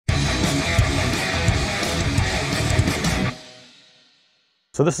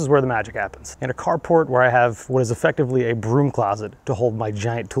So this is where the magic happens. In a carport where I have what is effectively a broom closet to hold my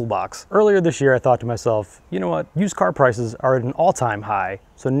giant toolbox. Earlier this year, I thought to myself, you know what? Used car prices are at an all-time high,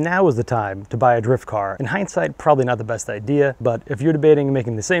 so now is the time to buy a drift car. In hindsight, probably not the best idea, but if you're debating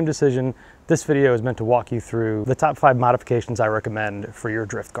making the same decision, this video is meant to walk you through the top 5 modifications I recommend for your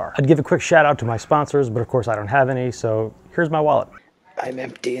drift car. I'd give a quick shout out to my sponsors, but of course I don't have any, so here's my wallet. I'm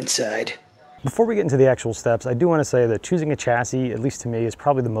empty inside. Before we get into the actual steps, I do want to say that choosing a chassis, at least to me, is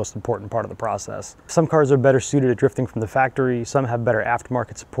probably the most important part of the process. Some cars are better suited at drifting from the factory, some have better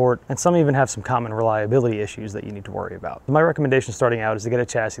aftermarket support, and some even have some common reliability issues that you need to worry about. My recommendation starting out is to get a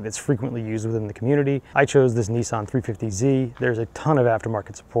chassis that's frequently used within the community. I chose this Nissan 350Z. There's a ton of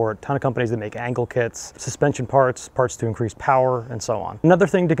aftermarket support, a ton of companies that make angle kits, suspension parts, parts to increase power, and so on. Another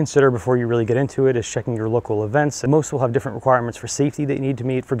thing to consider before you really get into it is checking your local events. Most will have different requirements for safety that you need to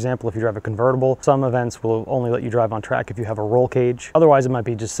meet. For example, if you drive a convertible, some events will only let you drive on track if you have a roll cage. Otherwise, it might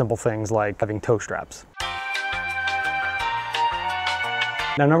be just simple things like having tow straps.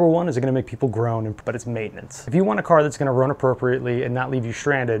 Now, number one is going to make people groan, but it's maintenance. If you want a car that's going to run appropriately and not leave you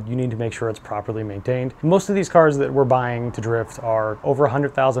stranded, you need to make sure it's properly maintained. Most of these cars that we're buying to drift are over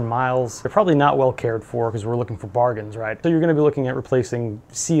 100,000 miles. They're probably not well cared for because we're looking for bargains, right? So you're going to be looking at replacing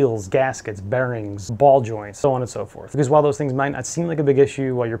seals, gaskets, bearings, ball joints, so on and so forth. Because while those things might not seem like a big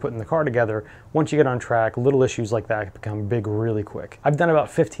issue while you're putting the car together, once you get on track, little issues like that become big really quick. I've done about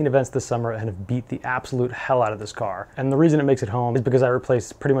 15 events this summer and have beat the absolute hell out of this car. And the reason it makes it home is because I replaced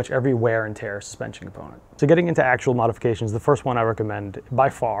pretty much every wear and tear suspension component. So getting into actual modifications, the first one I recommend by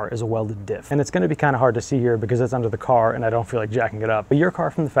far is a welded diff. And it's going to be kind of hard to see here because it's under the car and I don't feel like jacking it up. But your car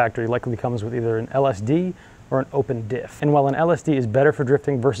from the factory likely comes with either an LSD or an open diff. And while an LSD is better for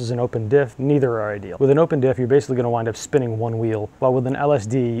drifting versus an open diff, neither are ideal. With an open diff, you're basically going to wind up spinning one wheel, while with an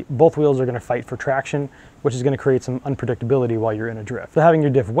LSD, both wheels are going to fight for traction, which is going to create some unpredictability while you're in a drift. So having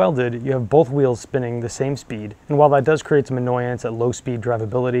your diff welded, you have both wheels spinning the same speed. And while that does create some annoyance at low speed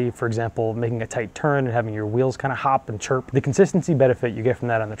drivability, for example, making a tight turn and having your wheels kind of hop and chirp, the consistency benefit you get from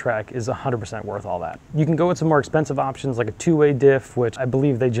that on the track is 100% worth all that. You can go with some more expensive options like a two-way diff, which I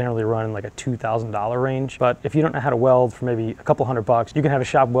believe they generally run in like a $2,000 range. But if you don't know how to weld for maybe a couple $100, you can have a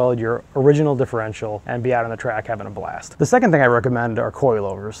shop weld your original differential and be out on the track having a blast. The second thing I recommend are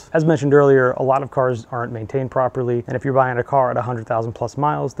coilovers. As mentioned earlier, a lot of cars aren't maintained properly, and if you're buying a car at 100,000 plus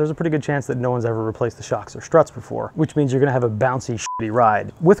miles, there's a pretty good chance that no one's ever replaced the shocks or struts before, which means you're going to have a bouncy, shitty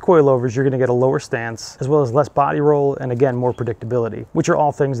ride. With coilovers, you're going to get a lower stance, as well as less body roll, and again, more predictability, which are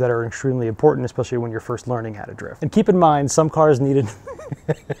all things that are extremely important, especially when you're first learning how to drift. And keep in mind, some cars needed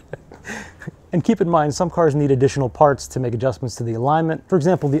And keep in mind, some cars need additional parts to make adjustments to the alignment. For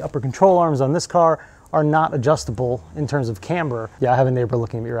example, the upper control arms on this car are not adjustable in terms of camber. Yeah, I have a neighbor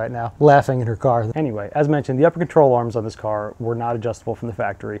looking at me right now, laughing in her car. Anyway, as mentioned, the upper control arms on this car were not adjustable from the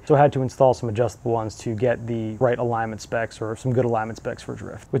factory, so I had to install some adjustable ones to get the right alignment specs or some good alignment specs for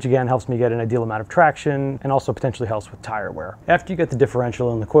drift, which again helps me get an ideal amount of traction and also potentially helps with tire wear. After you get the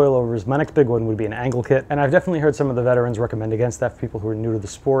differential and the coilovers, my next big one would be an angle kit, and I've definitely heard some of the veterans recommend against that for people who are new to the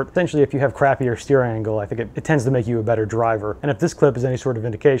sport. Essentially, if you have crappier steer angle, I think it tends to make you a better driver. And if this clip is any sort of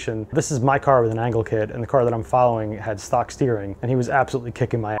indication, this is my car with an angle kit, and the car that I'm following had stock steering, and he was absolutely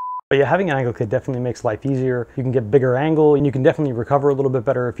kicking my ass. But yeah, having an angle kit definitely makes life easier. You can get bigger angle, and you can definitely recover a little bit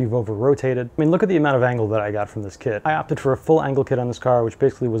better if you've over-rotated. I mean, look at the amount of angle that I got from this kit. I opted for a full angle kit on this car, which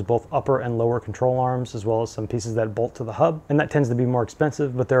basically was both upper and lower control arms, as well as some pieces that bolt to the hub. And that tends to be more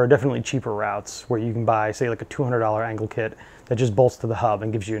expensive, but there are definitely cheaper routes where you can buy, say, like a $200 angle kit that just bolts to the hub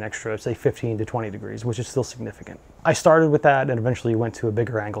and gives you an extra, say, 15 to 20 degrees, which is still significant. I started with that and eventually went to a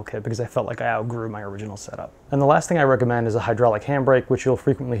bigger angle kit because I felt like I outgrew my original setup. And the last thing I recommend is a hydraulic handbrake, which you'll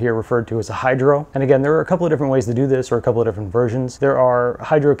frequently hear referred to as a hydro. And again, there are a couple of different ways to do this, or a couple of different versions. There are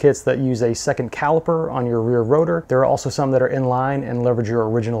hydro kits that use a second caliper on your rear rotor. There are also some that are in line and leverage your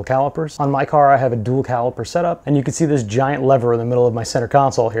original calipers. On my car, I have a dual caliper setup, and you can see this giant lever in the middle of my center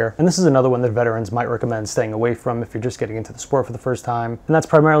console here. And this is another one that veterans might recommend staying away from if you're just getting into the sport for the first time. And that's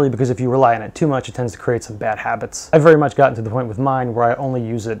primarily because if you rely on it too much, it tends to create some bad habits. I've very much gotten to the point with mine where I only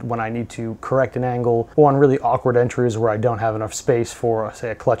use it when I need to correct an angle or on really awkward entries where I don't have enough space for,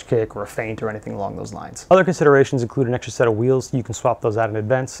 say, a clutch kick or a feint or anything along those lines. Other considerations include an extra set of wheels. You can swap those out in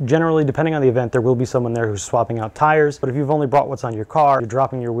advance. Generally, depending on the event, there will be someone there who's swapping out tires, but if you've only brought what's on your car, you're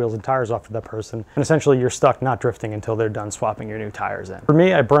dropping your wheels and tires off to that person, and essentially you're stuck not drifting until they're done swapping your new tires in. For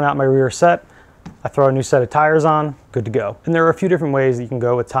me, I burn out my rear set, I throw a new set of tires on, good to go. And there are a few different ways that you can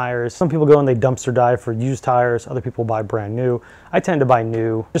go with tires. Some people go and they dumpster dive for used tires, other people buy brand new. I tend to buy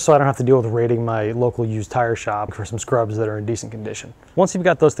new, just so I don't have to deal with raiding my local used tire shop for some scrubs that are in decent condition. Once you've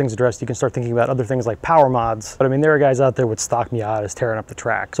got those things addressed, you can start thinking about other things like power mods. But I mean, there are guys out there with stock Miatas tearing up the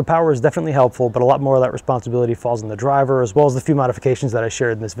track. So power is definitely helpful, but a lot more of that responsibility falls on the driver, as well as the few modifications that I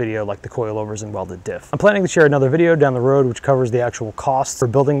shared in this video, like the coilovers and welded diff. I'm planning to share another video down the road which covers the actual costs for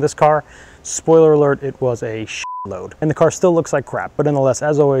building this car. Spoiler alert, it was a load. And the car still looks like crap, but nonetheless,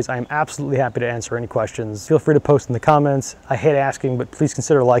 as always, I am absolutely happy to answer any questions. Feel free to post in the comments. I hate asking, but please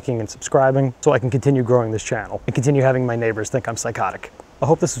consider liking and subscribing so I can continue growing this channel and continue having my neighbors think I'm psychotic. I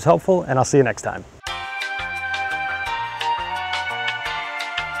hope this was helpful, and I'll see you next time.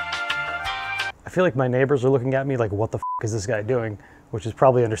 I feel like my neighbors are looking at me like, what the f is this guy doing? Which is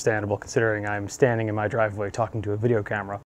probably understandable considering I'm standing in my driveway talking to a video camera.